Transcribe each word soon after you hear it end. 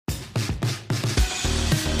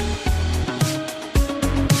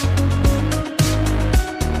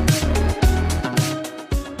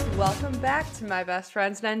back to My Best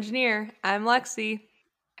Friend's an Engineer. I'm Lexi.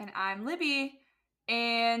 And I'm Libby.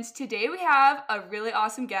 And today we have a really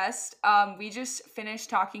awesome guest. We just finished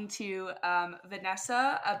talking to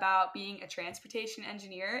Vanessa about being a transportation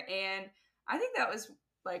engineer. And I think that was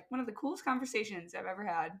like one of the coolest conversations I've ever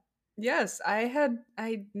had. Yes,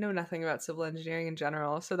 I know nothing about civil engineering in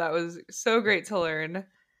general, so that was so great to learn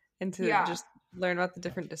and to Yeah. just learn about the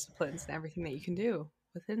different disciplines and everything that you can do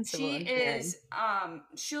within civil She engineering. is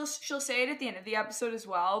she'll say it at the end of the episode as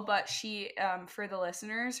well, but she for the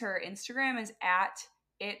listeners, her Instagram is at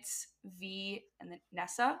it's V and then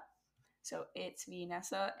Nessa. So it's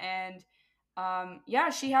Vanessa. And yeah,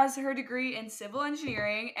 she has her degree in civil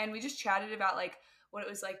engineering. And we just chatted about like what it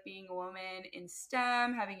was like being a woman in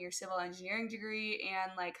STEM, having your civil engineering degree,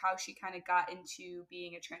 and like how she kind of got into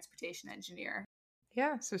being a transportation engineer.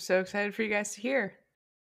 Yeah, so excited for you guys to hear.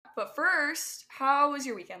 But first, how was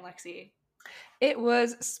your weekend, Lexi? It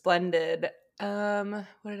was splendid. What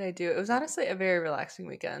did I do? It was honestly a very relaxing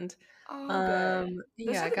weekend. Oh, good.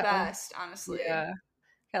 Those Yeah, are I the got lunch. best, honestly. Yeah.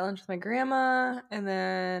 Got lunch with my grandma, and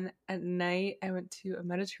then at night I went to a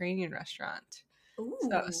Mediterranean restaurant. So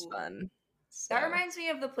that was Ooh. fun. That So reminds me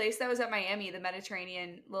of the place that was at Miami, the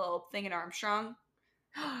Mediterranean little thing in Armstrong.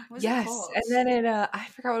 What was it yes, and called? then I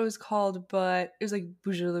forgot what it was called, but it was like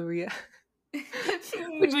Bougelleria,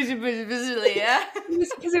 which Yeah.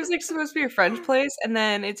 because it was like supposed to be a French place, and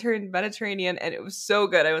then it turned Mediterranean, and it was so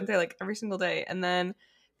good. I went there like every single day, and then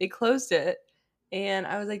they closed it, and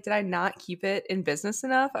I was like, did I not keep it in business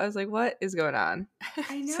enough? I was like, what is going on? I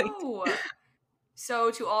It's like, know.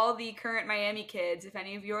 So, to all the current Miami kids, if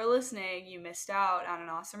any of you are listening, you missed out on an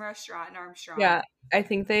awesome restaurant in yeah, Armstrong. I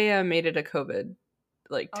think they made it a COVID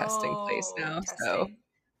like testing place Oh, now. So testing.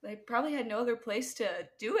 They probably had no other place to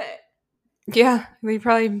do it. yeah, they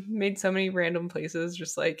probably made so many random places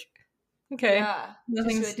just like, okay, Yeah, just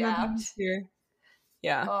to nothing's adapt. here.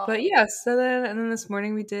 Yeah. Oh, But yeah, so then this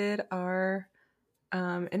morning we did our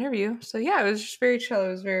interview. So yeah, it was just very chill. It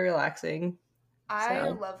was very relaxing. I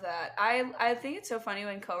So love that. I think it's so funny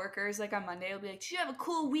when coworkers like on Monday will be like, "Did you have a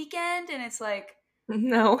cool weekend?" And it's like,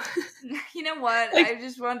 no. you know what? Like I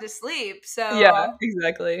just wanted to sleep. yeah, So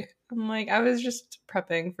exactly. I'm like, I was just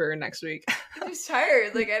prepping for next week. I'm just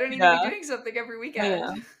tired. Like I don't need to be Yeah, doing something every I weekend.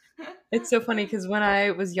 know. It's so funny because when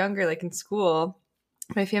I was younger, like in school,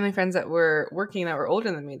 my family friends that were working that were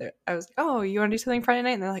older than me, I was like, "Oh, you want to do something Friday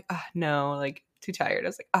night?" And they're like, "Oh, no, like too tired." I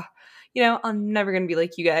was like, "Ah, I'm never gonna be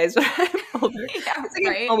like you guys when I'm older. Yeah, It's like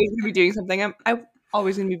I'm right. always gonna be doing something. I'm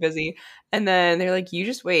always gonna be busy." And then they're like, "You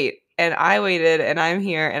just wait." And I waited, and I'm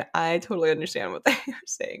here, and I totally understand what they are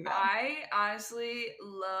saying now. I honestly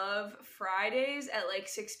love Fridays at like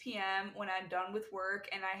 6 p.m. when I'm done with work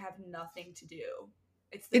and I have nothing to do.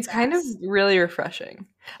 It's the It's kind of best. really refreshing.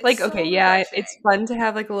 It's Like, okay, so yeah, it's refreshing. fun to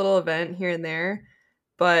have like a little event here and there,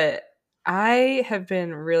 but I have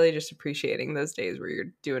been really just appreciating those days where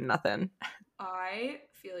you're doing nothing. I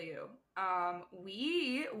feel you.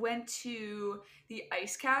 We went to the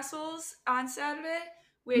ice castles on Saturday,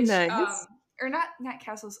 which Nice. or not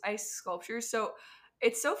castles, ice sculptures. So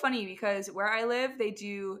it's so funny because where I live, they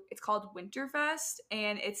do it's called Winterfest,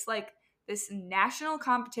 and it's like this national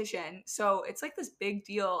competition. So it's like this big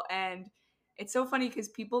deal, and it's so funny because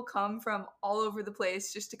people come from all over the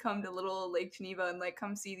place just to come to Little Lake Geneva and like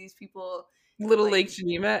come see these people Little like Lake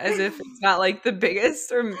Geneva, as if it's not like the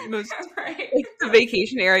biggest or most right. like the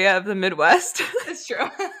vacation area of the Midwest. It's true.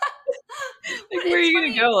 Like, But where are it's you gonna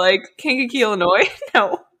funny. go? Like Kankakee, Illinois?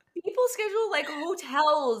 No. People schedule like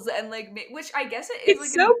hotels and like which I guess it is It's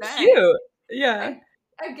like an so event. cute. Yeah.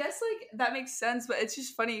 I I guess like that makes sense, but it's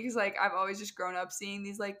just funny because like I've always just grown up seeing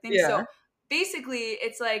these like things. Yeah. So basically,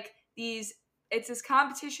 it's like these. It's this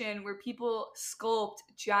competition where people sculpt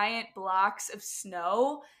giant blocks of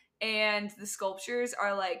snow, and the sculptures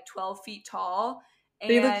are like 12 feet tall,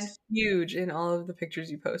 They looked and huge in all of the pictures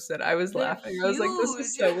you posted. I was they're laughing. I was like, this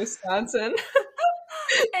is huge. so Wisconsin.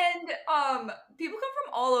 And people come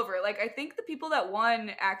from all over. Like I think the people that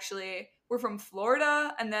won actually were from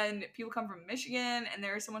Florida, and then people come from Michigan, and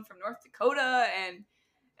there's someone from North Dakota, and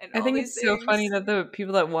I all think these it's so funny things. that the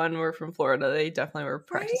people that won were from Florida. They definitely were Right?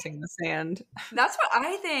 practicing the sand. That's what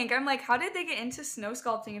I think. I'm like, how did they get into snow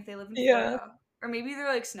sculpting if they live in Yeah. Florida? Or maybe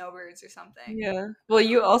they're like snowbirds or something. Yeah. I Well, don't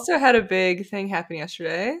you know. also had a big thing happen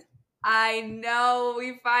yesterday. I know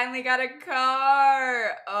we finally got a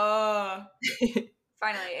car. Oh,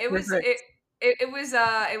 finally, Perfect. it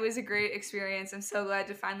was a great experience. I'm so glad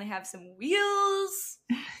to finally have some wheels.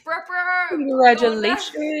 Brr, brr, going down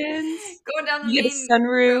Congratulations. going down the You get main a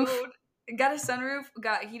sunroof. road. Got a sunroof,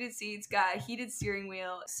 got heated seats, got a heated steering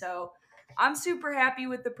wheel. So I'm super happy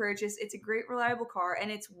with the purchase. It's a great, reliable car,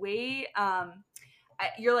 and it's way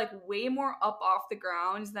you're like way more up off the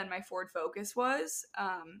ground than my Ford Focus was.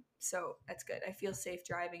 So that's good. I feel safe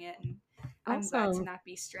driving it, and I'm glad to Awesome. not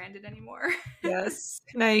be stranded anymore. Yes.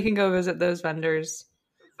 Now you can go visit those vendors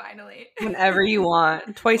Finally. whenever you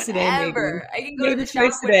want. Twice a day, maybe. Whenever. I can go to Maybe the shop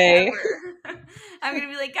twice a day. whenever. I'm going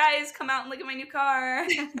to be like, guys, come out and look at my new car.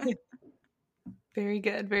 Very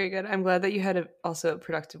good. Very good. I'm glad that you had also a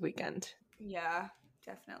productive weekend. Yeah,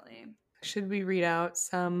 definitely. Should we read out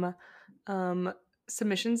some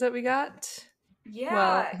submissions that we got? Well,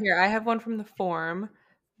 Yeah. here, I have one from the form,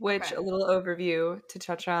 which Okay. a little overview to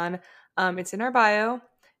touch on. It's in our bio,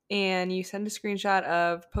 and you send a screenshot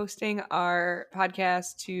of posting our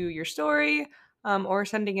podcast to your story or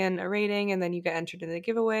sending in a rating, and then you get entered in the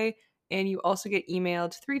giveaway. And you also get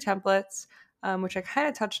emailed 3 templates, which I kind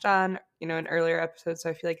of touched on, in earlier episodes, so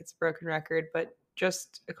I feel like it's a broken record, but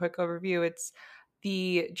just a quick overview. It's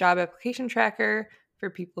the job application tracker for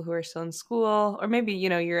people who are still in school, or maybe,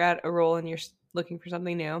 you're at a role and you're looking for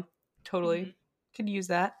something new. Totally Mhm. could use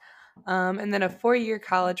that. And then a 4-year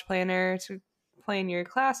college planner to plan your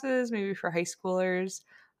classes, maybe for high schoolers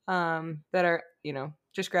that are,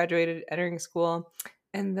 just graduated, entering school.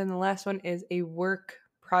 And then the last one is a work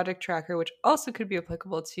project tracker, which also could be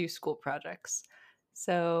applicable to school projects.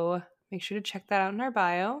 So make sure to check that out in our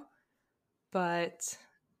bio. But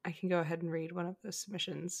I can go ahead and read one of those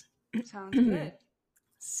submissions. Sounds good.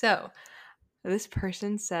 So, this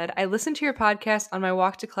person said, I listen to your podcast on my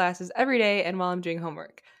walk to classes every day and while I'm doing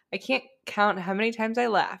homework. I can't count how many times I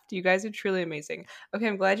laughed. You guys are truly amazing. Okay,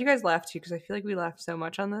 I'm glad you guys laughed too, because I feel like we laughed so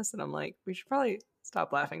much on this, and I'm like, we should probably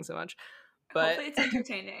stop laughing so much. But Hopefully it's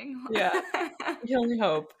entertaining. yeah, we can only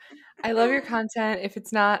hope. I love your content. If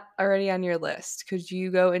it's not already on your list, could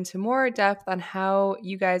you go into more depth on how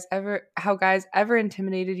guys ever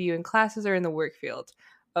intimidated you in classes or in the work field?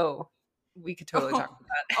 Oh, we could totally talk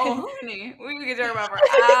Oh, about that. honey, we could talk about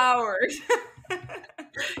for hours.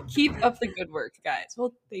 Keep up the good work, guys.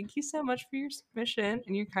 Well, thank you so much for your submission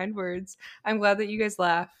and your kind words. I'm glad that you guys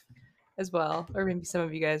laugh as well. Or maybe some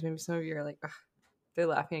of you guys, maybe some of you are like, ugh, they're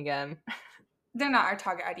laughing again. They're not our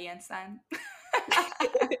target audience then.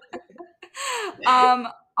 um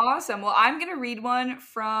awesome. Well, I'm gonna read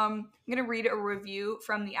a review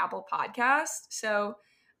from the Apple podcast. So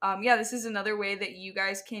yeah, this is another way that you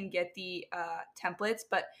guys can get the templates,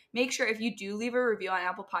 but make sure if you do leave a review on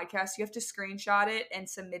Apple Podcasts, you have to screenshot it and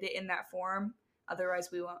submit it in that form. Otherwise,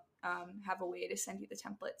 we won't have a way to send you the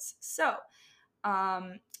templates. So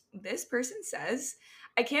this person says,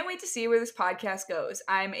 I can't wait to see where this podcast goes.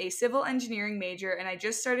 I'm a civil engineering major and I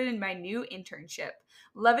just started in my new internship.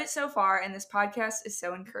 Love it so far, and this podcast is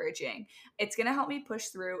so encouraging. It's going to help me push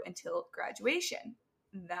through until graduation.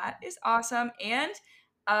 That is awesome. And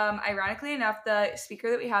ironically enough, the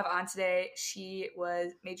speaker that we have on today, she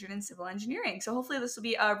was majored in civil engineering. So hopefully this will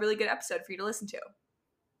be a really good episode for you to listen to.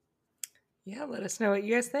 Yeah, let us know what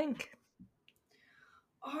you guys think.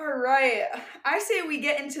 All right. I say we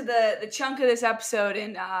get into the chunk of this episode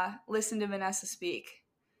and listen to Vanessa speak.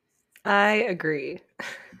 I agree.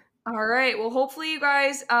 All right. Well, hopefully you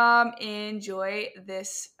guys enjoy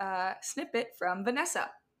this snippet from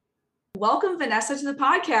Vanessa. Welcome, Vanessa, to the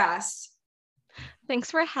podcast.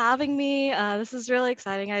 Thanks for having me. This is really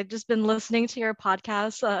exciting. I've just been listening to your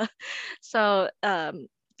podcast. So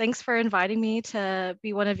thanks for inviting me to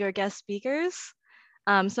be one of your guest speakers.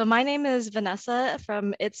 So my name is Vanessa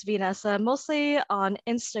from It's Vanessa, mostly on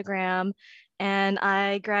Instagram. And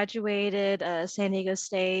I graduated San Diego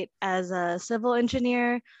State as a civil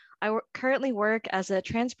engineer. I currently work as a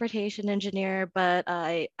transportation engineer, but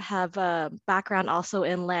I have a background also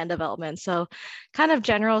in land development. So kind of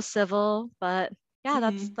general civil, but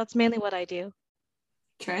yeah, that's mainly what I do.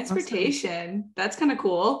 Transportation. Awesome. That's kind of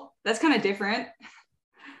cool. That's kind of different.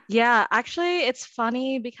 Yeah, actually, it's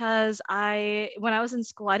funny because when I was in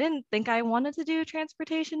school, I didn't think I wanted to do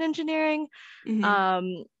transportation engineering.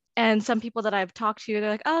 Mm-hmm. And some people that I've talked to, they're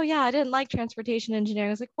like, "Oh yeah, I didn't like transportation engineering."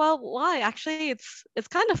 I was like, "Well, why? Actually, it's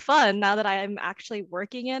kind of fun now that I'm actually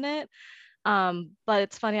working in it." But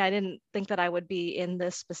it's funny, I didn't think that I would be in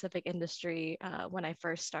this specific industry when I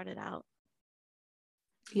first started out.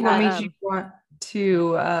 Yeah, what made you want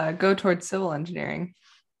to go towards civil engineering?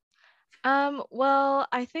 Well,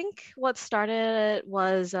 I think what started it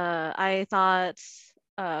was I thought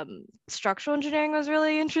structural engineering was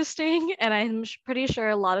really interesting, and I'm pretty sure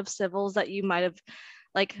a lot of civils that you might have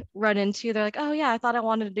like run into, they're like, oh yeah, I thought I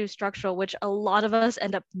wanted to do structural, which a lot of us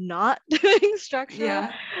end up not doing structural,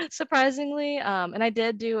 surprisingly. And I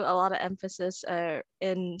did do a lot of emphasis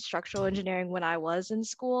in structural engineering when I was in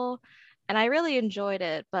school. and I really enjoyed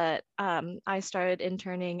it. But I started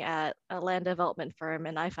interning at a land development firm,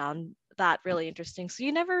 and I found that really interesting. So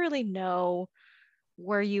you never really know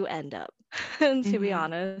where you end up, to be Mm-hmm.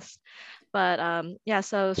 honest. But yeah,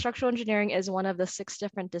 so structural engineering is one of the 6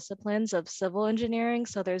 different disciplines of civil engineering.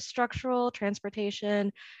 So there's structural,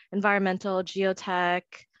 transportation, environmental, geotech,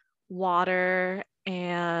 water,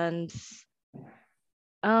 and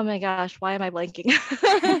oh my gosh, why am I blanking?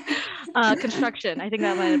 Construction. I think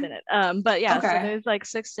that might have been it. But yeah, so Okay. there's like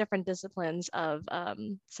 6 different disciplines of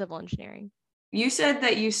civil engineering. You said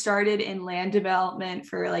that you started in land development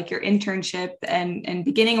for like your internship and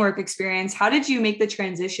beginning work experience. How did you make the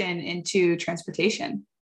transition into transportation?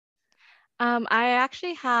 I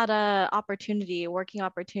actually had a working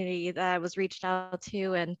opportunity that I was reached out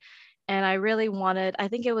to, and I really wanted. I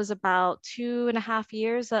think it was about 2.5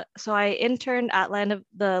 years. So I interned at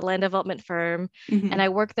the land development firm, and Mm-hmm. I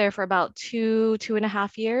worked there for about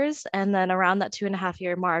 2.5 years, and then around that 2.5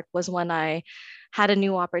 year mark was when I had a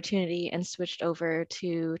new opportunity and switched over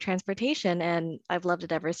to transportation, and I've loved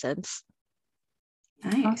it ever since.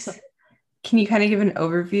 Awesome. Nice. Can you kind of give an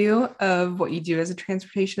overview of what you do as a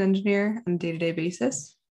transportation engineer on a day-to-day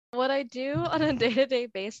basis? What I do on a day-to-day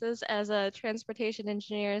basis as a transportation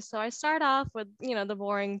engineer. So I start off with, the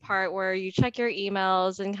boring part where you check your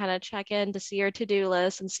emails and kind of check in to see your to-do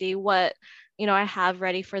list and see what, I have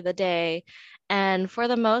ready for the day. And for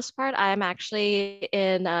the most part, I'm actually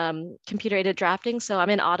in computer-aided drafting. So I'm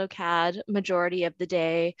in AutoCAD majority of the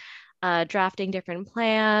day, drafting different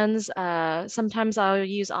plans. Sometimes I'll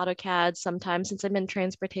use AutoCAD. Sometimes, since I'm in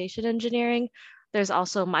transportation engineering, there's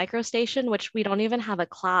also MicroStation, which we don't even have a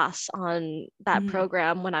class on that Mm-hmm.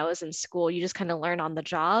 program when I was in school. You just kind of learn on the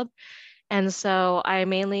job. And so I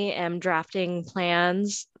mainly am drafting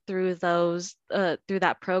plans through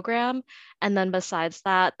that program. And then besides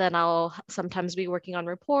that, then I'll sometimes be working on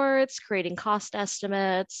reports, creating cost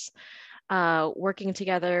estimates, working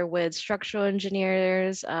together with structural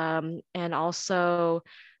engineers, and also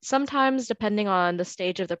sometimes, depending on the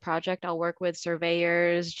stage of the project, I'll work with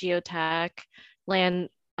surveyors, geotech, land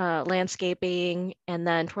landscaping, and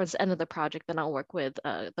then towards the end of the project, then I'll work with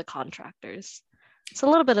the contractors. It's a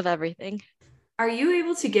little bit of everything. Are you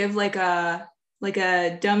able to give like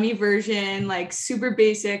a dummy version, like super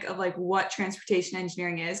basic of like what transportation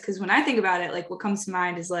engineering is? Because when I think about it, like what comes to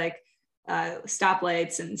mind is like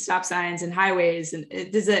stoplights and stop signs and highways. And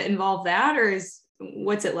does it involve that, or is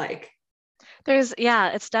what's it like? Yeah,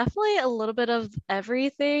 it's definitely a little bit of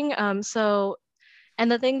everything. And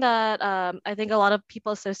the thing that I think a lot of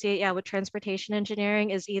people associate, yeah, with transportation engineering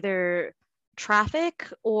is either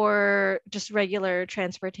traffic or just regular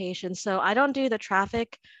transportation. So I don't do the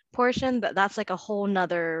traffic portion, but that's like a whole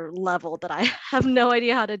nother level that I have no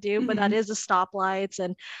idea how to do. But that Mm-hmm. is the stoplights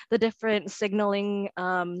and the different signaling.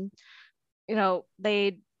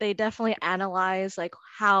 They definitely analyze like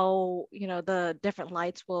how, the different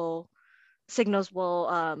signals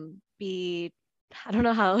will be. I don't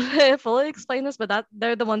know how to fully explain this, but that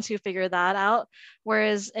they're the ones who figure that out.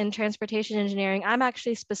 Whereas in transportation engineering, I'm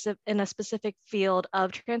actually specific in a specific field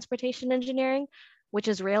of transportation engineering, which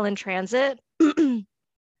is rail and transit.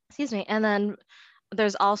 Excuse me. And then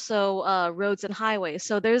there's also roads and highways.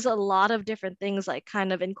 So there's a lot of different things like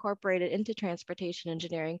kind of incorporated into transportation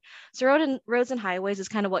engineering. So roads and highways is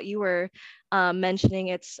kind of what you were mentioning.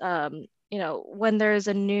 It's when there's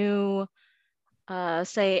a new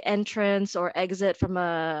say entrance or exit from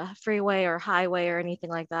a freeway or highway or anything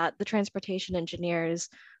like that, the transportation engineers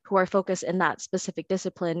who are focused in that specific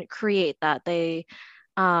discipline create that. They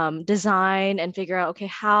design and figure out, okay,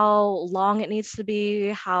 how long it needs to be,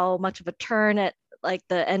 how much of a turn at like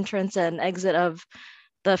the entrance and exit of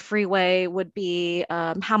the freeway would be,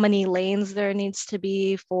 how many lanes there needs to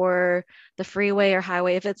be for the freeway or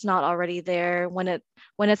highway if it's not already there. When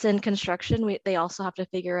it's in construction, they also have to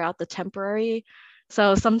figure out the temporary.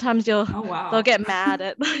 So sometimes Oh they'll wow. get mad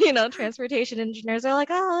at transportation engineers are like,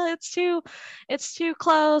 oh, it's too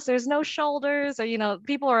close, there's no shoulders, or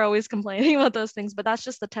people are always complaining about those things, but that's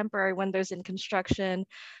just the temporary when there's in construction.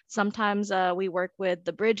 Sometimes we work with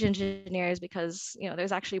the bridge engineers because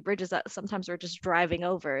there's actually bridges that sometimes we're just driving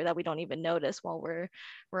over that we don't even notice while we're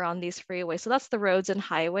on these freeways. So that's the roads and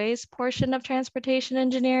highways portion of transportation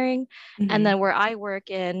engineering. And then Mm-hmm. where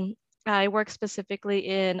I work specifically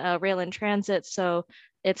in rail and transit. So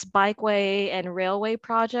it's bikeway and railway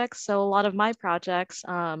projects. So a lot of my projects,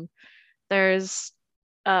 there's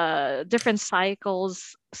different cycle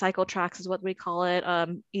tracks is what we call it.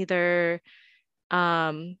 Either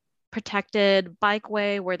um, protected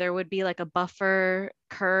bikeway where there would be like a buffer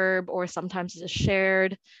curb, or sometimes it's a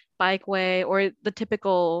shared bikeway or the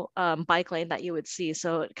typical bike lane that you would see.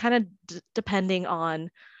 So kind of depending on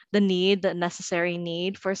the necessary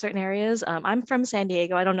need for certain areas. I'm from San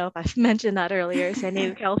Diego. I don't know if I've mentioned that earlier, San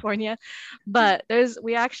Diego, California, but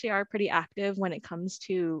we actually are pretty active when it comes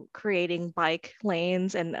to creating bike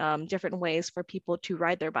lanes and different ways for people to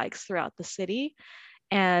ride their bikes throughout the city.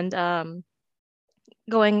 And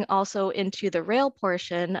going also into the rail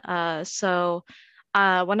portion,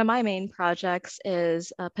 one of my main projects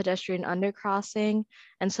is a pedestrian undercrossing.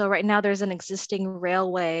 And so right now there's an existing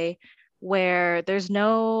railway where there's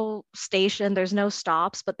no station, there's no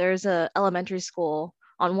stops, but there's a elementary school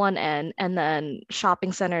on one end and then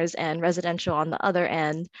shopping centers and residential on the other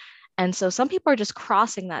end. And so some people are just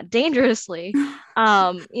crossing that dangerously,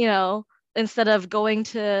 you know, instead of going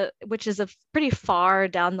to, which is a pretty far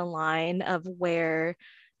down the line of where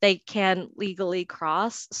they can legally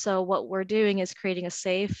cross. So what we're doing is creating a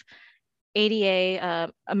safe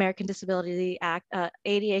ADA, American Disability Act,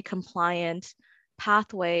 ADA compliant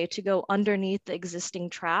pathway to go underneath the existing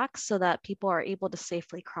tracks so that people are able to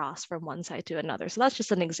safely cross from one side to another. So that's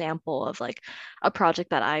just an example of like a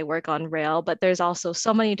project that I work on rail, but there's also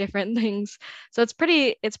so many different things. So it's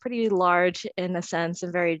pretty large in a sense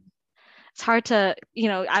and very, it's hard to, you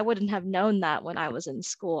know, I wouldn't have known that when I was in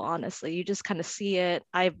school, honestly. You just kind of see it.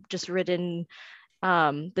 I've just ridden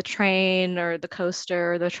the train or the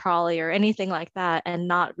coaster or the trolley or anything like that and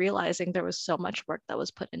not realizing there was so much work that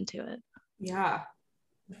was put into it. Yeah,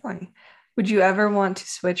 definitely. Would you ever want to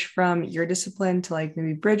switch from your discipline to like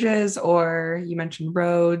maybe bridges, or you mentioned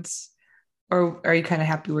roads, or are you kind of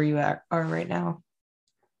happy where you are right now?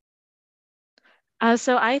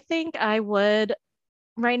 So I think I would,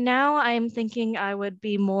 right now, I'm thinking I would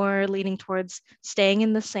be more leaning towards staying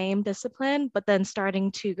in the same discipline, but then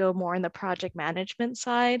starting to go more in the project management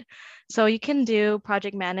side. So you can do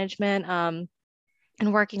project management,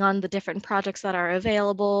 and working on the different projects that are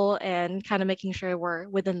available and kind of making sure we're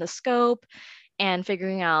within the scope and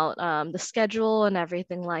figuring out the schedule and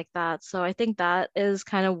everything like that. So I think that is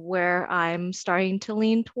kind of where I'm starting to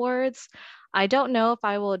lean towards. I don't know if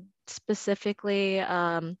I will specifically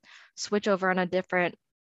switch over on a different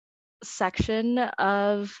section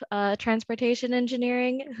of transportation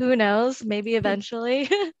engineering. Who knows? Maybe eventually.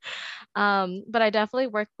 But I definitely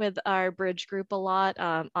work with our bridge group a lot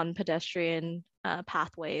on pedestrian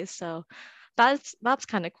pathways. So that's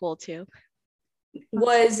kind of cool too.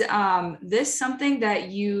 Was this something that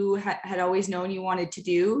you had always known you wanted to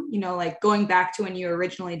do? You know, like going back to when you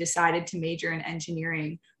originally decided to major in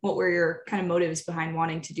engineering, what were your kind of motives behind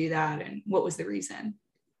wanting to do that, and what was the reason?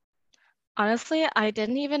 Honestly, I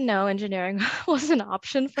didn't even know engineering was an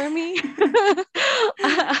option for me.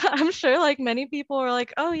 I'm sure like many people were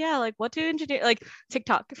like, oh yeah, like what do engineer like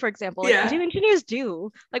TikTok, for example, like what Yeah, do engineers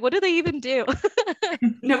do? Like what do they even do?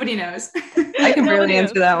 nobody knows. I can barely Nobody knows.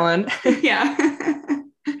 answer that one. Yeah.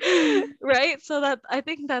 Right? So that I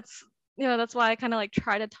think that's, you know, that's why I kind of like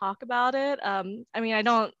try to talk about it. I mean, I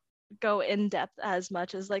don't go in depth as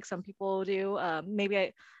much as like some people do.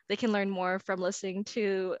 They can learn more from listening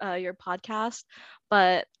to your podcast,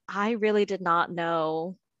 but I really did not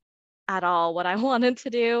know at all what I wanted to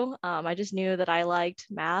do. I just knew that I liked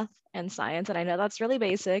math and science, and I know that's really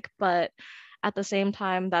basic, but at the same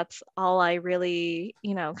time, that's all I really,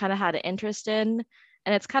 you know, kind of had an interest in.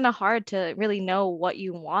 And it's kind of hard to really know what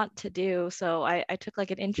you want to do. So I took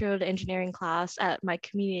like an intro to engineering class at my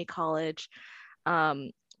community college,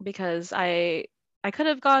 um, because I could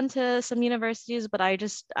have gone to some universities, but I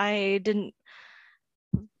didn't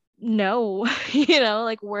know, you know,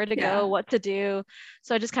 like where to go, Yeah. what to do.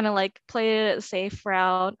 So I just kind of like played a safe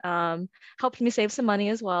route. Helped me save some money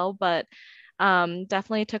as well, but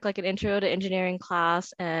definitely took like an intro to engineering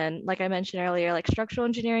class. And like I mentioned earlier, like structural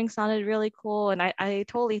engineering sounded really cool. And I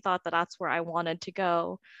totally thought that that's where I wanted to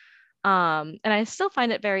go. And I still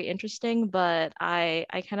find it very interesting, but I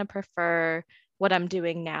kind of prefer what I'm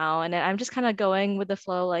doing now. And I'm just kind of going with the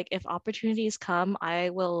flow. Like if opportunities come, I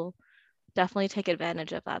will definitely take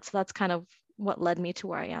advantage of that. So that's kind of what led me to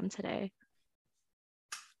where I am today.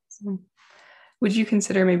 So, would you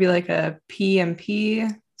consider maybe like a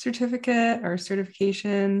PMP certificate or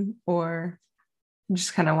certification, or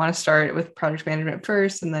just kind of want to start with project management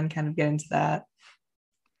first and then kind of get into that?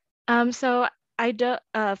 So I do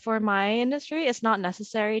for my industry, it's not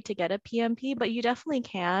necessary to get a PMP, but you definitely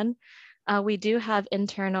can. We do have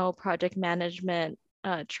internal project management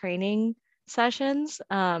training sessions.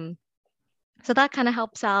 So that kind of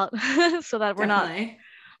helps out so that we're not Definitely.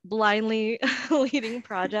 blindly leading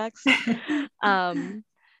projects. Um,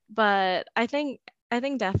 but I think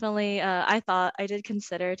definitely I thought I did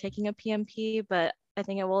consider taking a PMP, but I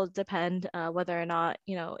think it will depend whether or not,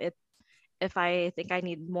 if I think I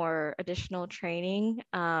need more additional training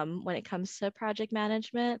when it comes to project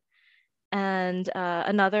management. And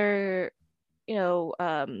another,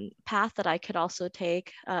 path that I could also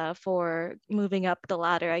take for moving up the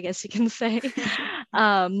ladder, I guess you can say,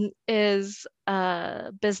 is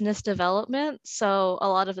business development. So a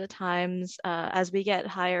lot of the times, as we get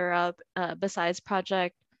higher up, besides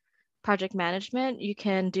project management, you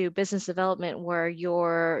can do business development where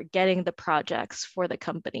you're getting the projects for the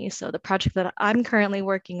company. So the project that I'm currently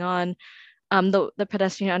working on, the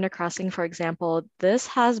pedestrian undercrossing, for example, this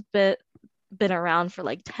has been around for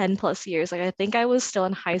like 10 plus years. Like I think I was still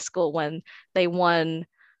in high school when they won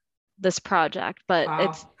this project, but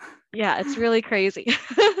Wow. it's really crazy.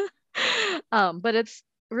 But it's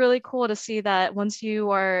really cool to see that once you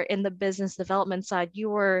are in the business development side,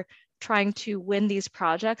 you are trying to win these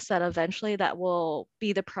projects that eventually that will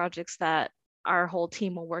be the projects that our whole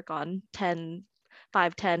team will work on 10,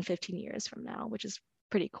 15 years from now, which is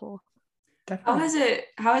pretty cool. Definitely.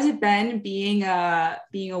 How has it been being a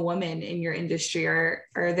woman in your industry? Are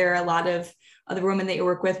there a lot of other women that you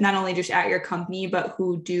work with, not only just at your company, but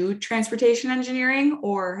who do transportation engineering,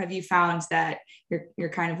 or have you found that you're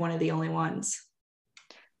kind of one of the only ones?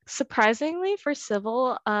 Surprisingly, for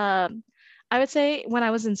civil, I would say when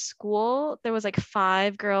I was in school, there was like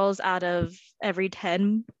 5 girls out of every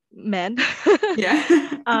 10 men. Yeah.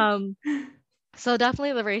 um, so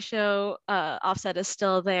definitely the ratio offset is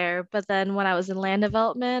still there. But then when I was in land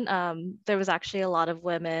development, there was actually a lot of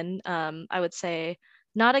women. I would say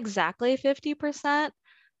not exactly 50%.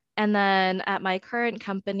 And then at my current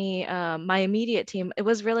company, my immediate team, it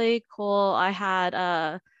was really cool. I had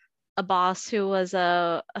a boss who was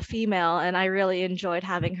a female, and I really enjoyed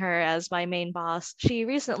having her as my main boss. She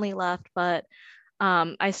recently left, but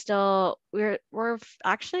I still we're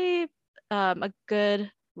actually a good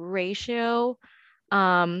ratio.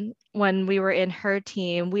 When we were in her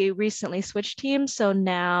team, we recently switched teams, so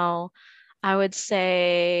now I would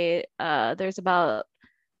say there's about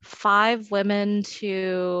 5 women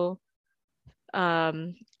to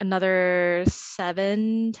another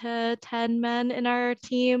 7 to 10 men in our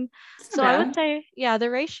team. It's not So I would bad. say, yeah, the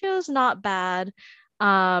ratio is not bad.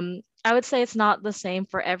 I would say it's not the same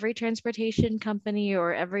for every transportation company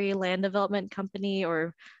or every land development company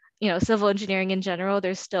or, civil engineering in general.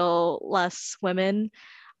 There's still less women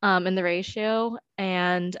in the ratio.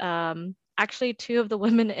 And actually, 2 of the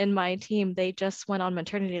women in my team, they just went on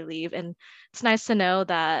maternity leave. And it's nice to know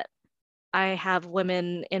that I have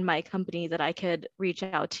women in my company that I could reach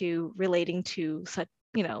out to relating to such,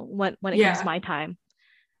 when it comes to Yeah, my time.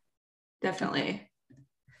 definitely.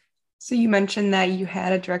 So you mentioned that you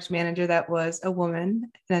had a direct manager that was a woman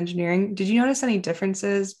in engineering. Did you notice any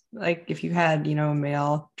differences, like if you had, a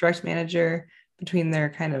male direct manager between their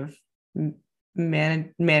kind of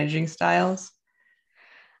managing styles?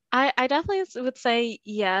 I definitely would say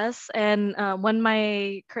yes. And when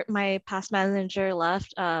my past manager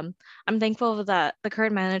left, I'm thankful that the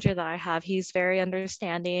current manager that I have, he's very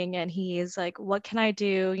understanding and he's like, what can I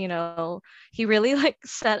do? He really like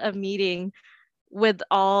set a meeting with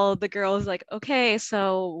all the girls like, okay,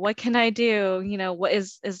 so what can I do? What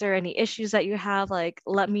is there any issues that you have? Like,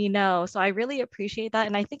 let me know. So I really appreciate that.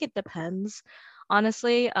 And I think it depends,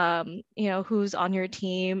 honestly, who's on your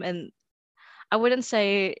team. And I wouldn't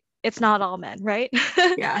say it's not all men, right?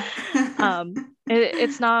 Yeah.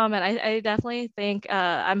 It's not all men. I definitely think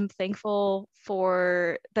I'm thankful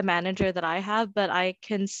for the manager that I have, but I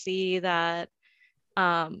can see that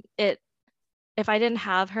it if I didn't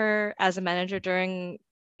have her as a manager during,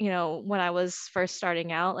 when I was first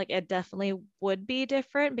starting out, like it definitely would be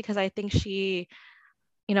different because I think she,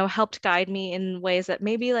 helped guide me in ways that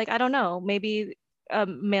maybe like, I don't know, maybe a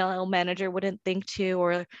male manager wouldn't think to,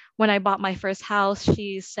 or when I bought my first house,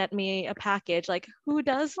 she sent me a package. Like, who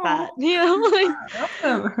does that? Oh, Like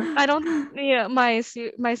awesome. I don't, my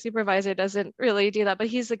supervisor doesn't really do that, but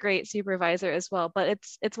he's a great supervisor as well. But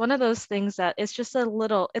it's one of those things that it's a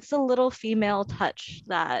little female touch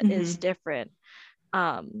that is Hmm. different.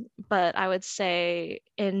 But I would say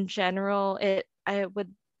in general, it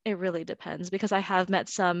really depends because I have met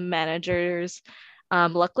some managers.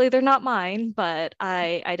 Luckily, they're not mine, but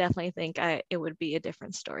I definitely think it would be a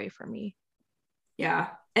different story for me. Yeah.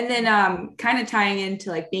 And then kind of tying into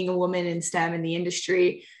like being a woman in STEM in the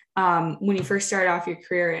industry, when you first started off your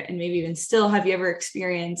career and maybe even still, have you ever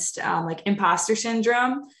experienced like imposter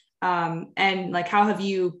syndrome? And like how have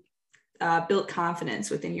you built confidence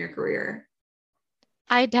within your career?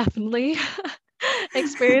 I definitely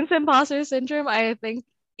experience imposter syndrome. I think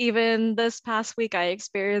even this past week I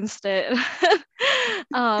experienced it.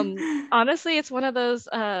 Honestly, it's one of those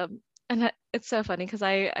it's so funny because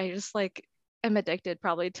I just like am addicted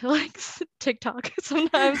probably to like TikTok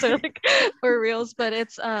sometimes or like or reels, but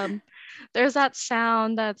it's there's that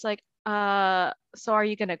sound that's like so are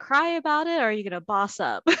you gonna cry about it or are you gonna boss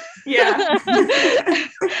up? Yeah. So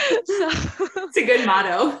It's a good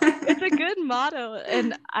motto. it's a good motto,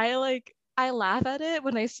 and I laugh at it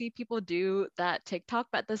when I see people do that TikTok,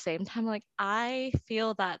 but at the same time, like I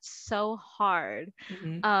feel that's so hard.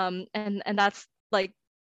 Mhm. And that's like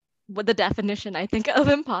what the definition I think of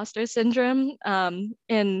imposter syndrome,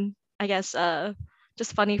 in I guess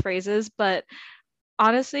just funny phrases. But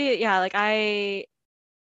honestly, yeah, like I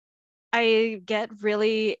get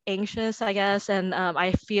really anxious, I guess, and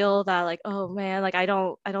I feel that like, oh man, like I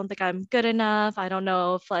don't think I'm good enough. I don't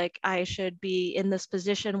know if like I should be in this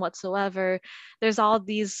position whatsoever. There's all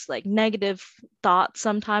these like negative thoughts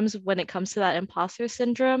sometimes when it comes to that imposter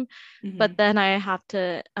syndrome. But Mhm. then I have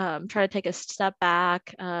to try to take a step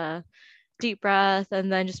back, deep breath,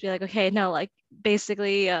 and then just be like, okay, no, like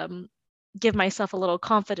basically give myself a little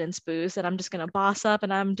confidence boost, and I'm just gonna boss up,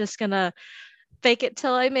 and I'm just gonna fake it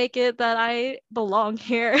till I make it that I belong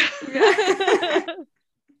here. Yeah.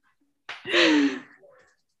 I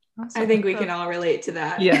Awesome. think we can all relate to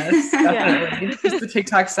that. Yes, Yeah. definitely. Just the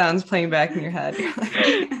TikTok sounds playing back in your head. You're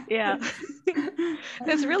like, Yeah.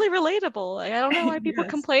 It's really relatable. Like, I don't know why people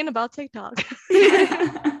yes, complain about TikTok.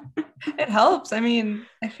 Yeah. it helps. I mean,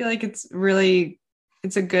 I feel like it's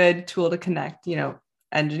a good tool to connect, young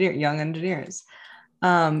engineers.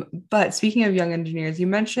 But speaking of young engineers, you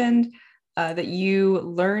mentioned that you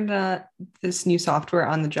learned this new software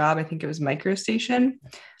on the job. I think it was MicroStation.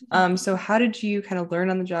 So how did you kind of learn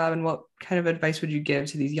on the job, and what kind of advice would you give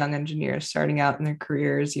to these young engineers starting out in their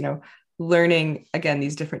careers, learning again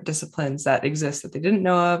these different disciplines that exist that they didn't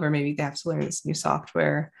know of, or maybe they have to learn this new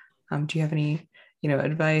software? Do you have any,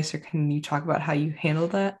 advice, or can you talk about how you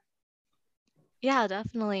handled that? Yeah,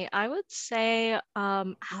 definitely. I would say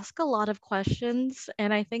ask a lot of questions.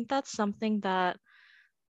 And I think that's something that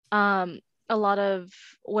um a lot of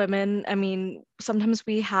women, I mean, sometimes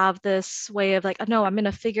we have this way of like, oh, no, I'm going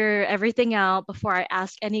to figure everything out before I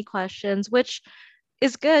ask any questions, which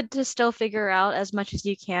is good to still figure out as much as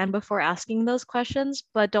you can before asking those questions,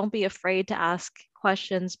 but don't be afraid to ask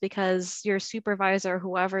questions because your supervisor,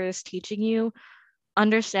 whoever is teaching you,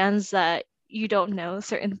 understands that you don't know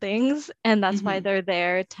certain things, and that's why Mhm. they're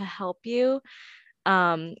there to help you.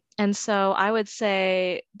 And so I would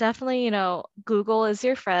say definitely, Google is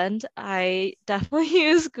your friend. I definitely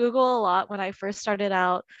use Google a lot when I first started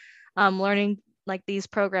out, learning like these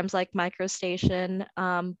programs like MicroStation,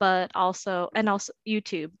 but also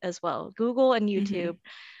YouTube as well. Google and YouTube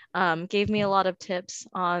Mhm. gave me a lot of tips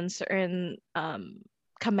on certain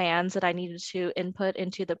commands that I needed to input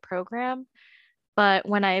into the program. But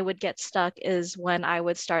when I would get stuck is when I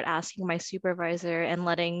would start asking my supervisor and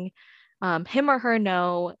letting him or her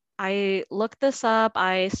know, I looked this up,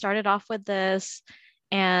 I started off with this,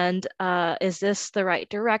 and is this the right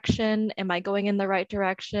direction? Am I going in the right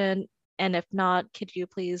direction? And if not, could you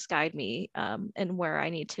please guide me in where I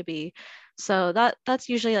need to be? So that's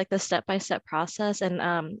usually like the step-by-step process. And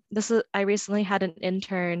I recently had an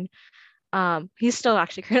intern. He's still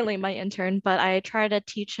actually currently my intern, but I try to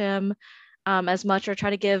teach him as much or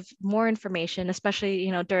try to give more information,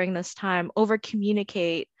 especially, during this time, over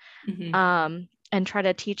communicate, Mhm. and try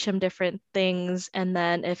to teach him different things. And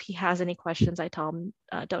then if he has any questions, I tell him,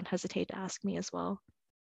 don't hesitate to ask me as well.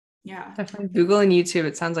 Yeah. Definitely Google and YouTube.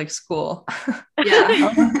 It sounds like school.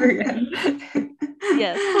 Yeah. All over again.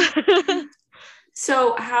 Yes.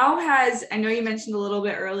 So, I know you mentioned a little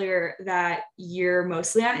bit earlier that you're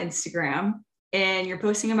mostly on Instagram and you're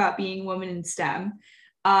posting about being women in STEM.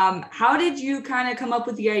 How did you kind of come up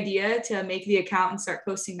with the idea to make the account and start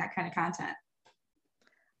posting that kind of content?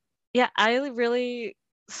 Yeah, I really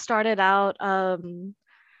started out.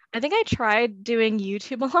 I think I tried doing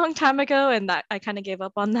YouTube a long time ago, and that I kind of gave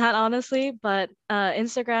up on that, honestly. But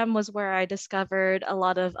Instagram was where I discovered a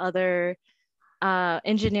lot of other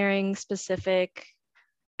engineering specific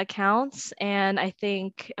accounts, and I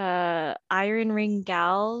think Iron Ring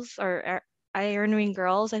Gals or Iron Ring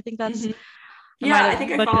Girls. I think that's Mhm. I might Yeah, I have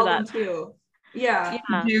think I butchered follow that. them too. Yeah. You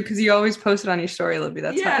Yeah. do, because you always post it on your story, Libby.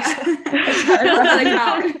 That's how I Yeah. said. That's how I I love found that you.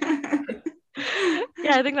 account.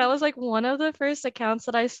 Yeah, I think that was like one of the first accounts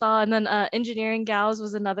that I saw. And then Engineering Gals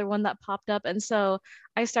was another one that popped up. And so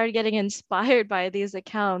I started getting inspired by these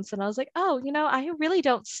accounts. And I was like, oh, I really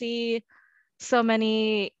don't see so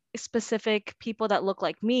many specific people that look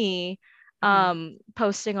like me. Mhm.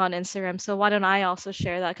 posting on Instagram. So why don't I also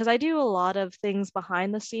share that? Because I do a lot of things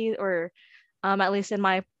behind the scenes, or at least in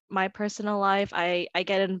my personal life, I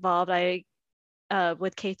get involved. I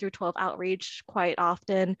with K through 12 outreach quite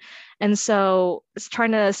often. And so it's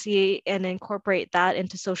trying to see and incorporate that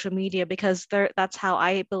into social media because that's how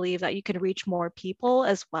I believe that you can reach more people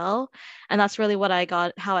as well. And that's really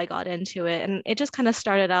how I got into it. And it just kind of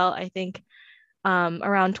started out, I think,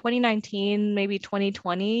 around 2019, maybe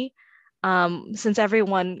 2020. Since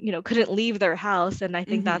everyone, couldn't leave their house. And I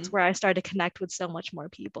think that's Mhm. where I started to connect with so much more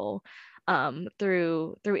people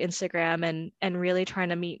through Instagram and really trying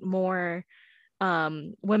to meet more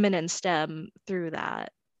women in STEM through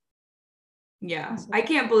that. Yeah. So, I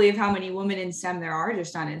can't believe how many women in STEM there are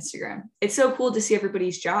just on Instagram. It's so cool to see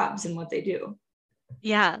everybody's jobs and what they do.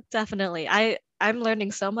 yeah, definitely. I'm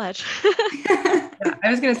learning so much. Yeah, I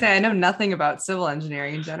was gonna say I know nothing about civil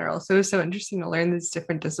engineering in general, so it was so interesting to learn these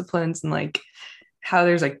different disciplines and like how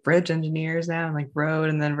there's like bridge engineers now and like road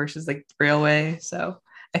and then versus like railway. So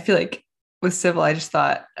I feel like with civil, I just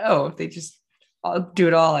thought, oh, they just I'll do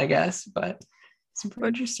it all, I guess. But super But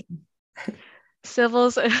interesting.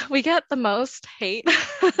 civils, we get the most hate,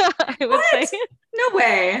 I would What? say. No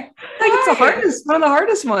way. Like it's the Why? hardest, one of the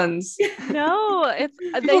hardest ones. No, it's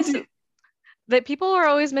People do. that people are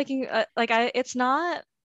always making like it's not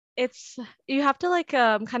it's you have to like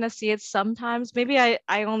kind of see it sometimes. Maybe I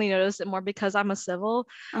only notice it more because I'm a civil,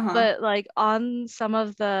 Uh-huh. but like on some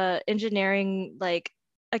of the engineering like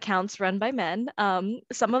accounts run by men,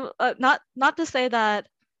 some of not to say that,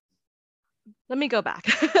 let me go back.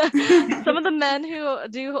 Some of the men who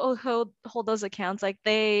do hold those accounts, like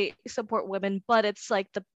they support women, but it's like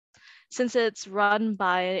since it's run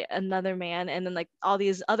by another man and then like all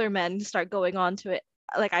these other men start going on to it,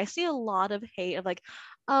 like I see a lot of hate of like,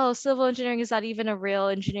 oh, civil engineering is not even a real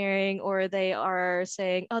engineering, or they are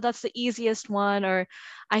saying, oh, that's the easiest one. Or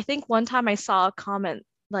I think one time I saw a comment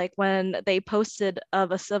like when they posted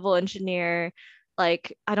of a civil engineer,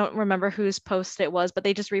 like I don't remember whose post it was, but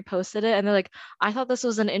they just reposted it and they're like, I thought this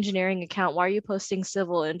was an engineering account, why are you posting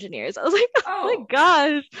civil engineers? I was like, oh my Oh,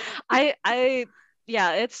 gosh. I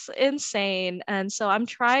yeah, it's insane. And so I'm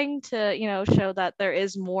trying to, show that there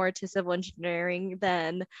is more to civil engineering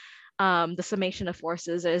than the summation of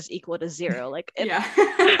forces is equal to zero. Like it's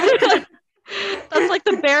yeah. that's like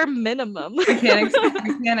the bare minimum.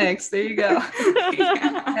 Mechanics. There you go.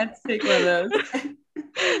 Yeah. Had to take one of those.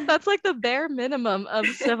 That's like the bare minimum of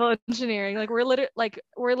civil engineering. Like we're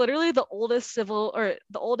literally the oldest civil or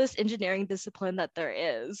the oldest engineering discipline that there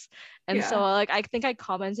is. And so Yeah. like I think I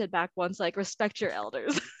commented back once like respect your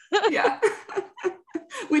elders. Yeah.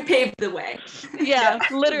 We paved the way. Yeah,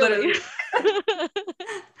 Yeah, literally. literally.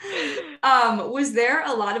 Was there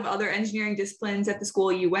a lot of other engineering disciplines at the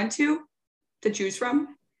school you went to choose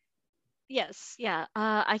from? Yes, yeah.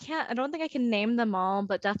 I don't think I can name them all,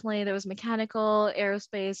 but definitely there was mechanical,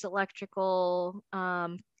 aerospace, electrical,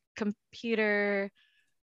 computer.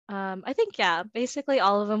 I think, yeah, basically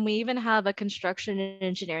all of them. We even have a construction and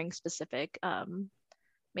engineering specific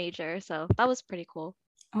major, so that was pretty cool.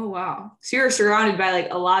 Oh wow. So you're surrounded by like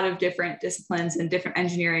a lot of different disciplines and different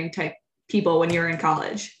engineering type people when you're in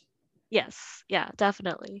college. Yes, yeah,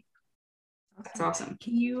 definitely. That's Awesome. awesome.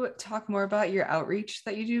 Can you talk more about your outreach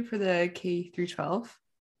that you do for the K through 12?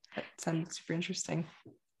 That sounds super interesting.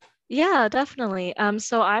 Yeah, definitely.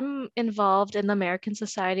 So I'm involved in the American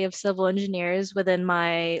Society of Civil Engineers within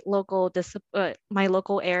my local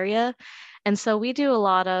area. And so we do a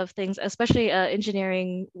lot of things, especially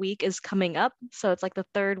Engineering Week is coming up. So it's like the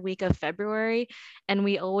third week of February. And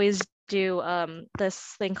we always do this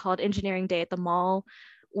thing called Engineering Day at the mall,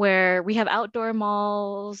 where we have outdoor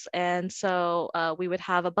malls. And so we would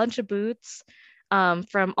have a bunch of booths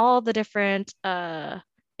from all the different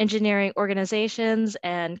engineering organizations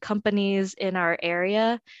and companies in our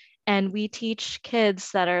area. And we teach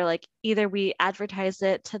kids that are like either we advertise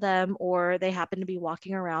it to them or they happen to be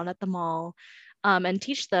walking around at the mall, and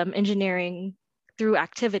teach them engineering through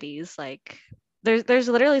activities. Like there's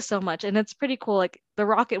literally so much, and it's pretty cool. Like the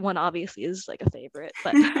rocket one obviously is like a favorite,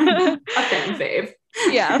 but A fan fave.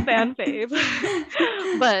 yeah, a fan fave.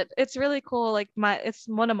 But it's really cool. Like it's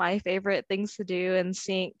one of my favorite things to do, and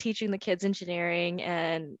teaching the kids engineering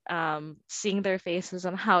and seeing their faces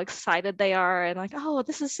and how excited they are, and like, oh,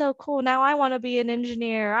 this is so cool. Now I want to be an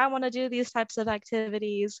engineer. I want to do these types of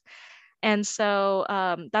activities. And so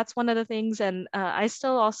that's one of the things. And I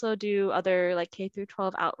still also do other like K through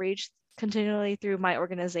 12 outreach continually through my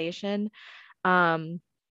organization. Um,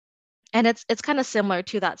 and it's kind of similar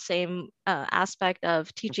to that same aspect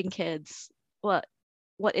of teaching kids what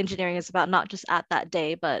engineering is about, not just at that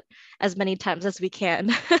day, but as many times as we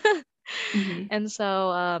can. And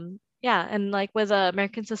so yeah, and like with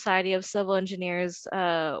American Society of Civil Engineers,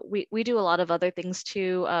 we do a lot of other things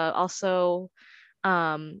too. Also,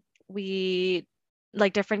 we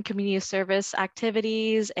like different community service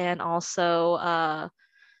activities, and also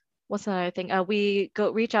what's another thing? We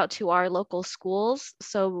go reach out to our local schools.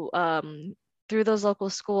 So through those local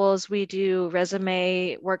schools, we do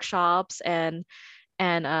resume workshops and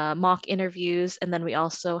mock interviews, and then we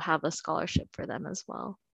also have a scholarship for them as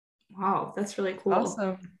well. Wow, that's really cool.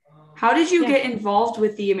 Awesome. How did you Yeah. get involved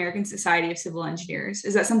with the American Society of Civil Engineers?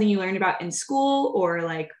 Is that something you learned about in school or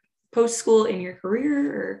like post school in your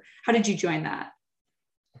career, or how did you join that?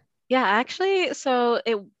 Yeah, actually, so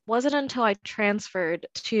it wasn't until I transferred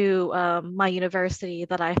to my university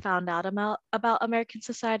that I found out about American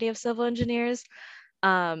Society of Civil Engineers.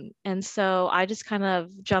 And so I just kind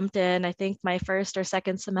of jumped in, I think my first or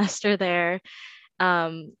second semester there,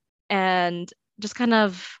 and just kind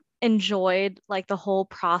of enjoyed like the whole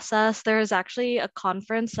process. There's actually a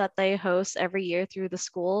conference that they host every year through the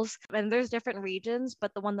schools, and there's different regions,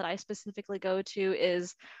 but the one that I specifically go to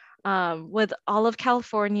is with all of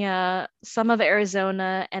California, some of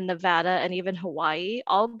Arizona and Nevada, and even Hawaii,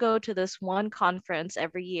 all go to this one conference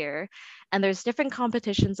every year. And there's different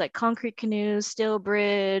competitions like concrete canoes, steel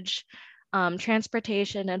bridge,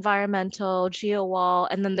 transportation, environmental, geo wall,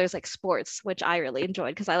 and then there's like sports, which I really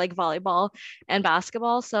enjoyed because I like volleyball and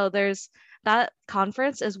basketball. So there's that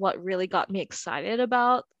conference is what really got me excited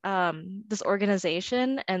about this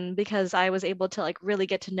organization, and because I was able to like really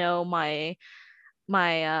get to know my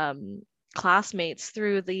classmates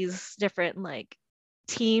through these different like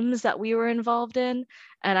teams that we were involved in,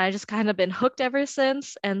 and I just kind of been hooked ever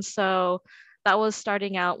since. And so that was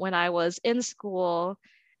starting out when I was in school,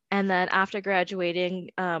 and then after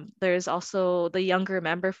graduating, there's also the Younger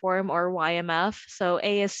Member Forum, or YMF. So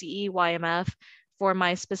ASCE YMF for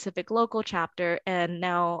my specific local chapter. And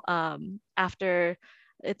now, after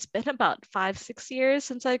it's been about 5, 6 years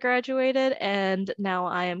since I graduated, and now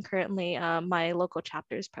I am currently my local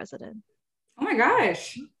chapter's president. Oh my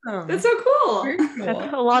gosh, that's Um, so cool. very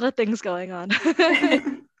I've cool. a lot of things going on.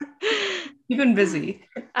 You've been busy.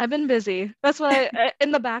 I've been busy. That's why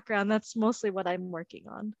in the background, that's mostly what I'm working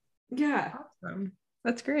on. Yeah. Awesome.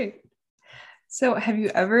 That's great. So, have you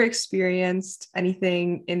ever experienced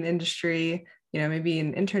anything in the industry, maybe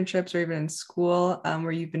in internships or even in school,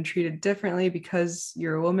 where you've been treated differently because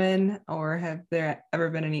you're a woman, or have there ever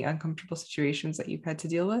been any uncomfortable situations that you've had to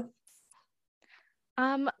deal with?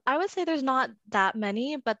 I would say there's not that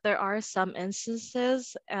many, but there are some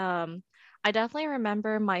instances. I definitely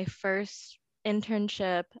remember my first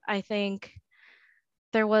internship. I think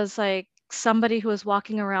there was like somebody who was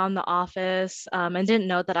walking around the office and didn't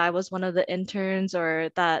know that I was one of the interns, or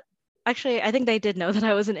that actually, I think they did know that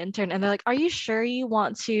I was an intern. And they're like, "Are you sure you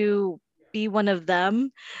want to be one of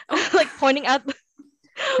them?" Like pointing at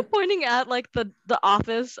like the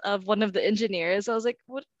office of one of the engineers. I was like,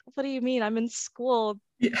 what do you mean? I'm in school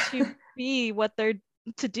Yeah. to be what they're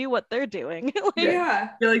to do what they're doing. Like, Yeah.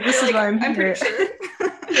 You're like, this is why I'm I'm here. pretty sure.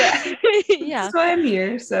 Yeah. This yeah. is why I'm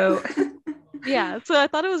here. So, Yeah. So I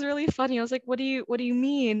thought it was really funny. I was like, what do you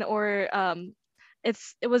mean? Or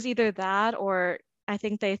it was either that, or I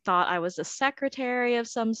think they thought I was a secretary of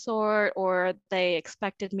some sort, or they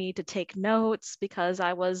expected me to take notes because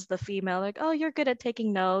I was the female, like, oh, you're good at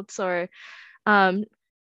taking notes, or um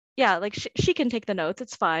yeah, like she can take the notes,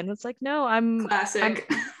 it's fine. It's like, no, I'm Classic.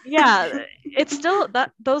 yeah, it's still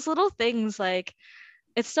that those little things, like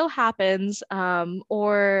it still happens.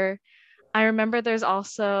 Or I remember there's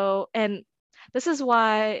also, and this is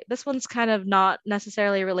why this one's kind of not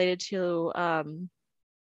necessarily related to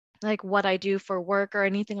like what I do for work or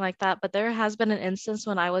anything like that, but there has been an instance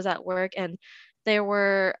when I was at work and there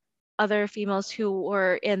were other females who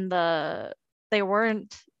were they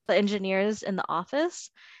weren't the engineers in the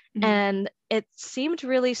office. Mhm. And it seemed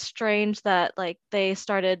really strange that like they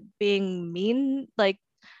started being mean, like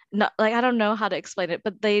not like, I don't know how to explain it,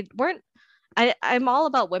 but they weren't. I'm all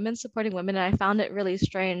about women supporting women, and I found it really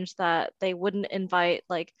strange that they wouldn't invite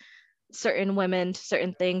like certain women to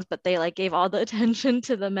certain things, but they like gave all the attention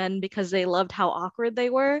to the men because they loved how awkward they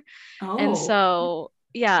were. And Oh, so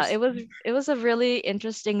yeah, interesting. it was a really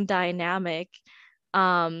interesting dynamic.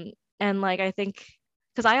 And like I think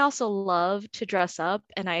because I also love to dress up,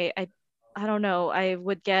 and I don't know, I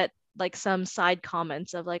would get like some side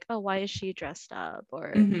comments of like, oh, why is she dressed up,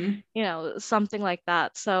 or Hmm. something like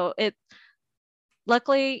that. So it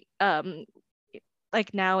luckily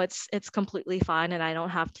like now it's completely fine and I don't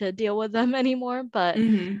have to deal with them anymore. But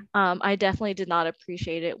Hmm. I definitely did not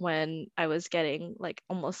appreciate it when I was getting like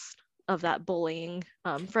almost of that bullying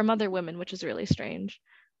from other women, which is really strange.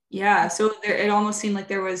 Yeah, so there, it almost seemed like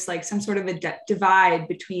there was like some sort of a divide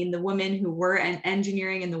between the women who were in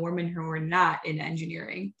engineering and the women who were not in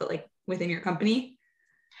engineering, but like within your company.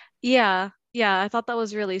 Yeah, I thought that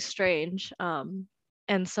was really strange.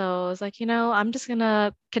 And so I was like, I'm just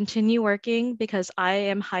gonna continue working because I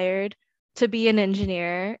am hired to be an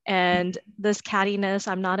engineer, and this cattiness,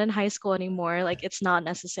 I'm not in high school anymore. Like, it's not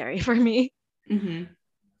necessary for me. Mm-hmm.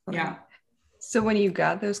 Funny. Yeah. So when you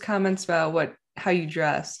got those comments about how you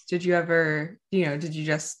dress, did you ever, did you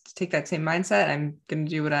just take that same mindset? I'm going to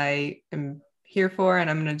do what I am here for and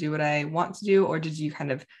I'm going to do what I want to do, or did you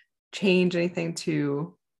kind of change anything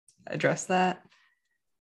to address that?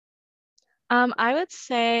 I would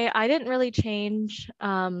say I didn't really change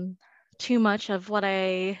too much of what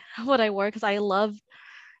I what I wore because I love,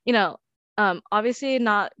 you know, obviously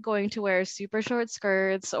not going to wear super short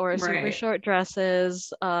skirts or super Right. short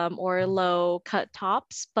dresses or low cut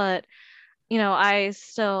tops, but I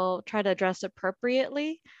still try to dress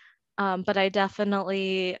appropriately. But I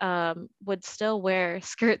definitely would still wear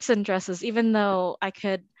skirts and dresses, even though I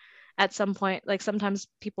could at some point, like sometimes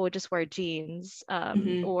people would just wear jeans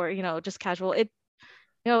Mm-hmm. or, just casual.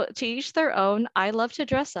 To each their own. I love to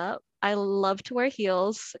dress up. I love to wear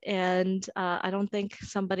heels. And I don't think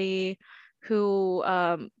somebody who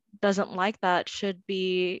doesn't like that should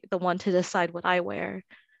be the one to decide what I wear,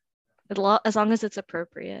 as long as it's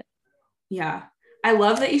appropriate. Yeah. I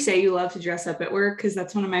love that you say you love to dress up at work because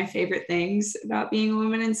that's one of my favorite things about being a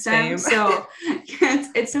woman in STEM. Same. So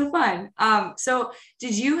it's so fun. So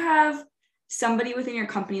did you have somebody within your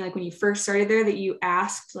company, like when you first started there, that you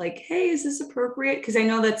asked, like, hey, is this appropriate? Because I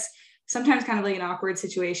know that's sometimes kind of like an awkward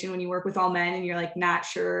situation when you work with all men and you're like not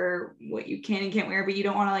sure what you can and can't wear, but you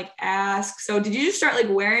don't want to like ask. So did you just start like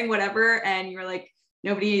wearing whatever and you're like,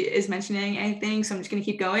 nobody is mentioning anything, so I'm just gonna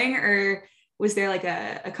keep going? Or was there like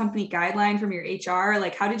a company guideline from your HR?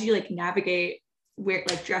 Like, how did you like navigate where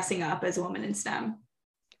like dressing up as a woman in STEM?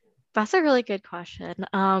 That's a really good question.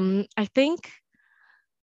 I think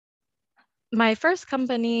my first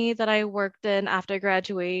company that I worked in after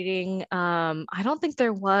graduating, I don't think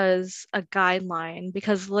there was a guideline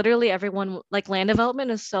because literally everyone, like land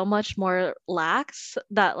development is so much more lax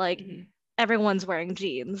that like Mm-hmm. everyone's wearing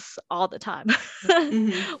jeans all the time,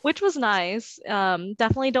 Mm-hmm. which was nice.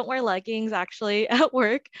 Definitely don't wear leggings actually at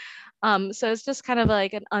work. So it's just kind of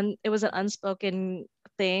like it was an unspoken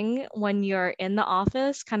thing when you're in the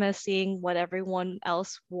office, kind of seeing what everyone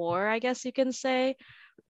else wore, I guess you can say,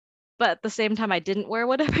 but at the same time I didn't wear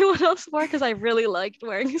what everyone else wore because I really liked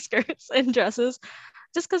wearing skirts and dresses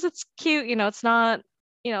just because it's cute. It's not,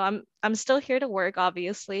 I'm still here to work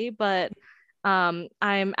obviously, but I'm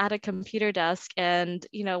at a computer desk, and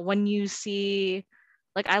when you see,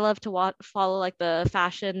 like, I love to follow like the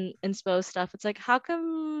fashion inspo stuff. It's like, how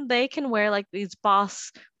come they can wear like these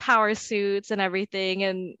boss power suits and everything,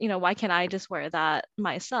 and why can't I just wear that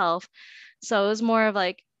myself? So it was more of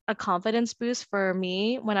like a confidence boost for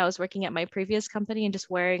me when I was working at my previous company and just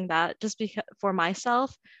wearing that just because for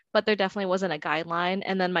myself, but there definitely wasn't a guideline.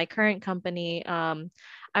 And then my current company,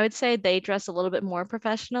 I would say they dress a little bit more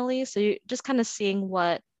professionally. So you just kind of seeing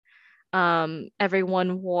what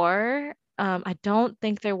everyone wore. I don't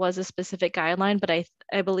think there was a specific guideline, but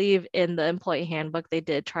I believe in the employee handbook they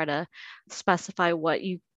did try to specify what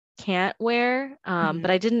you can't wear. But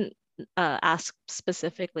Mm-hmm. I didn't ask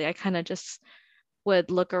specifically. I kind of just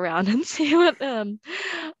would look around and see what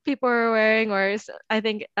people are wearing, or I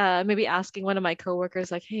think maybe asking one of my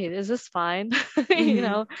coworkers, like, "Hey, is this fine?"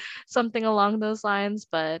 Mm-hmm. Something along those lines.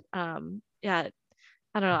 But yeah,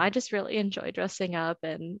 I don't know. I just really enjoy dressing up,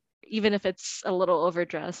 and even if it's a little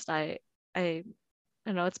overdressed, I don't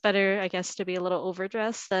know. It's better, I guess, to be a little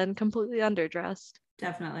overdressed than completely underdressed.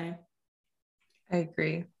 Definitely. I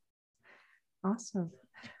agree. Awesome.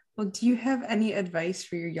 Well, do you have any advice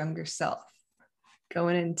for your younger self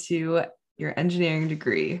going into your engineering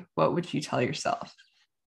degree? What would you tell yourself?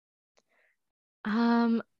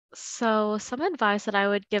 Um, so some advice that I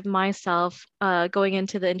would give myself going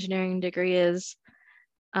into the engineering degree is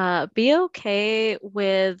be okay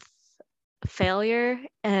with failure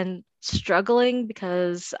and struggling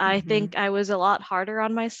because I Mm-hmm. think I was a lot harder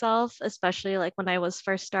on myself, especially like when I was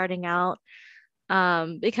first starting out.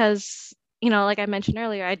 Because, like I mentioned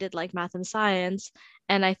earlier, I did like math and science,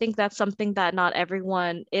 and I think that's something that not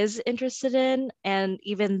everyone is interested in. And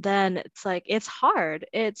even then, it's like it's hard.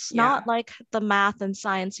 It's not Yeah. like the math and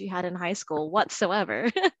science you had in high school whatsoever.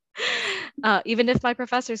 Even if my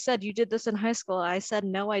professor said you did this in high school, I said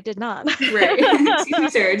no, I did not. Right. Excuse me,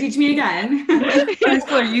 sir. Teach me again. What high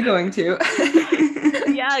school are you going to?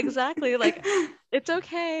 Yeah, exactly. Like it's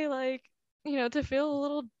okay, like, to feel a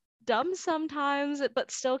little dumb sometimes,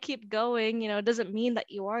 but still keep going. It doesn't mean that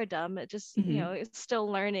you are dumb. It just, it's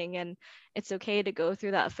still learning, and it's okay to go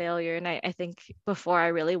through that failure. And I think before I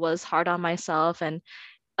really was hard on myself, and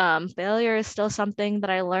failure is still something that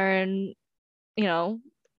I learn,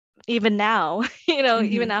 even now,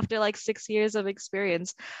 even after like 6 years of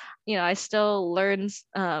experience, I still learn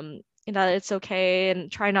that it's okay,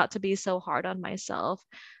 and try not to be so hard on myself.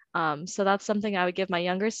 So that's something I would give my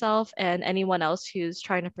younger self and anyone else who's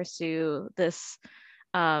trying to pursue this,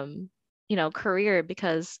 career,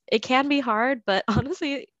 because it can be hard, but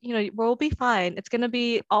honestly, we'll be fine. It's going to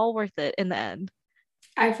be all worth it in the end.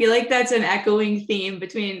 I feel like that's an echoing theme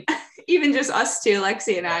between even just us two,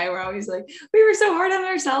 Lexi and I. We're always like, we were so hard on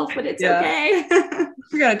ourselves, but it's okay.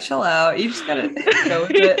 You gotta chill out. You just gotta go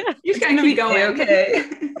with it. You just gotta keep going. Okay.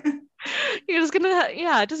 You're just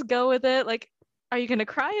gonna, just go with it. Like, are you gonna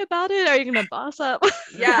cry about it? Are you gonna boss up?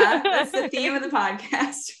 Yeah, that's the theme of the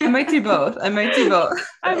podcast. I might do both. I might do both.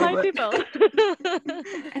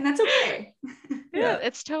 And that's okay. Yeah,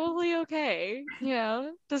 it's totally okay.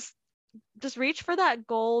 Just reach for that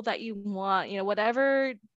goal that you want,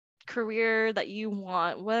 whatever career that you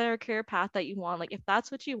want, whatever career path that you want. Like, if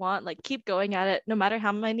that's what you want, like, keep going at it no matter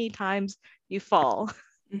how many times you fall.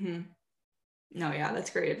 No, yeah, that's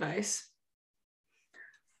great advice.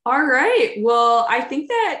 All right. Well, I think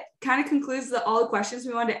that kind of concludes all the questions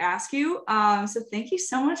we wanted to ask you. So thank you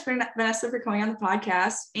so much, Vanessa, for coming on the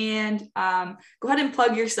podcast. And go ahead and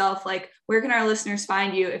plug yourself. Like, where can our listeners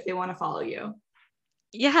find you if they want to follow you?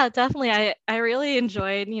 Yeah, definitely. I really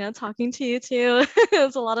enjoyed, talking to you too. It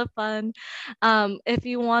was a lot of fun. If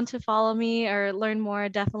you want to follow me or learn more,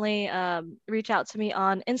 definitely reach out to me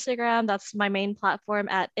on Instagram. That's my main platform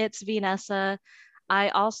at It's Vanessa. I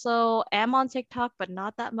also am on TikTok, but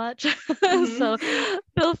not that much. So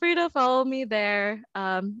feel free to follow me there.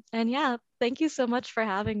 And yeah, thank you so much for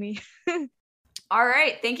having me. All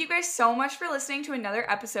right. Thank you guys so much for listening to another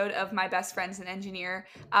episode of My Best Friends in Engineer.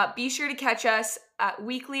 Be sure to catch us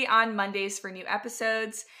weekly on Mondays for new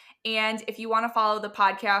episodes. And if you want to follow the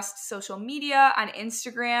podcast social media on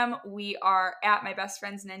Instagram, we are at My Best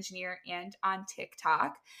Friends in Engineer and on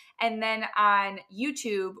TikTok. And then on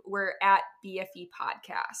YouTube, we're at BFE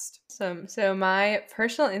Podcast. So my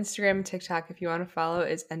personal Instagram and TikTok, if you want to follow,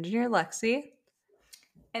 is Engineer Lexi.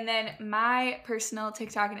 And then my personal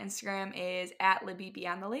TikTok and Instagram is at Libby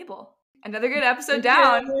Beyond the Label. Another good episode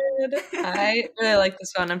down. I really like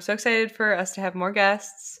this one. I'm so excited for us to have more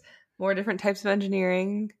guests, more different types of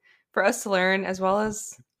engineering for us to learn, as well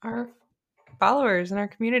as our followers and our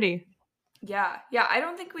community. Yeah. I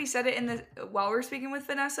don't think we said it while we were speaking with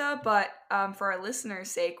Vanessa, but for our listeners'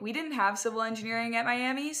 sake, we didn't have civil engineering at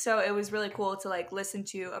Miami, so it was really cool to like listen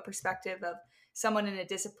to a perspective of someone in a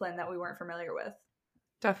discipline that we weren't familiar with.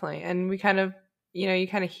 Definitely. And we kind of, you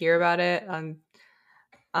kind of hear about it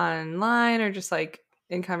online or just like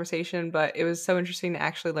in conversation, but it was so interesting to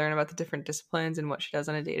actually learn about the different disciplines and what she does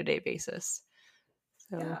on a day-to-day basis.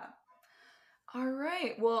 So. Yeah. All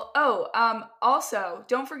right. Well, also,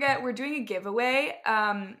 don't forget we're doing a giveaway.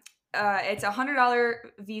 It's $100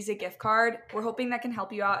 Visa gift card. We're hoping that can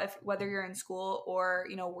help you out whether you're in school or,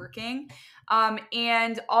 working.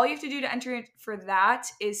 And all you have to do to enter for that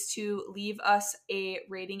is to leave us a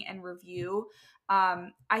rating and review.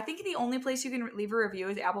 I think the only place you can leave a review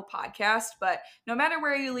is Apple Podcast, but no matter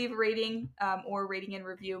where you leave a rating or rating and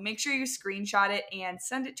review, make sure you screenshot it and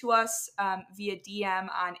send it to us via DM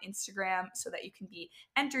on Instagram so that you can be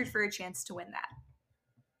entered for a chance to win that.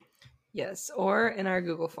 Yes, or in our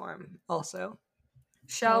Google form also.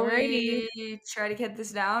 Shall we try to get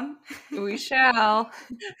this down? We shall.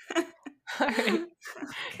 All right.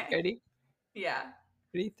 Okay. Ready? Yeah.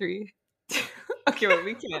 Ready? 3. Okay, well,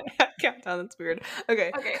 we can't count down. That's weird.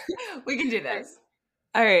 Okay. We can do this.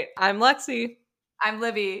 All right. I'm Lexi. I'm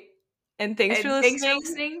Libby. And thanks for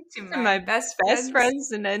listening to my best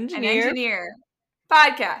friends in engineer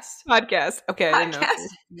podcast. Okay, I didn't know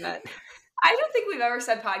that. I don't think we've ever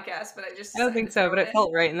said podcast, but I don't think so, but it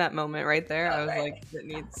felt right in that moment right there. I was right. Like, it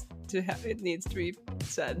needs to be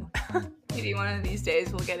said. Maybe one of these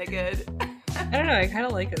days we'll get it good. I don't know. I kind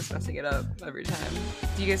of like us messing it up every time.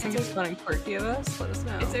 Do you guys think it's fun and quirky of us? Let us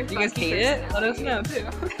know. Do you guys hate it? Let us know too.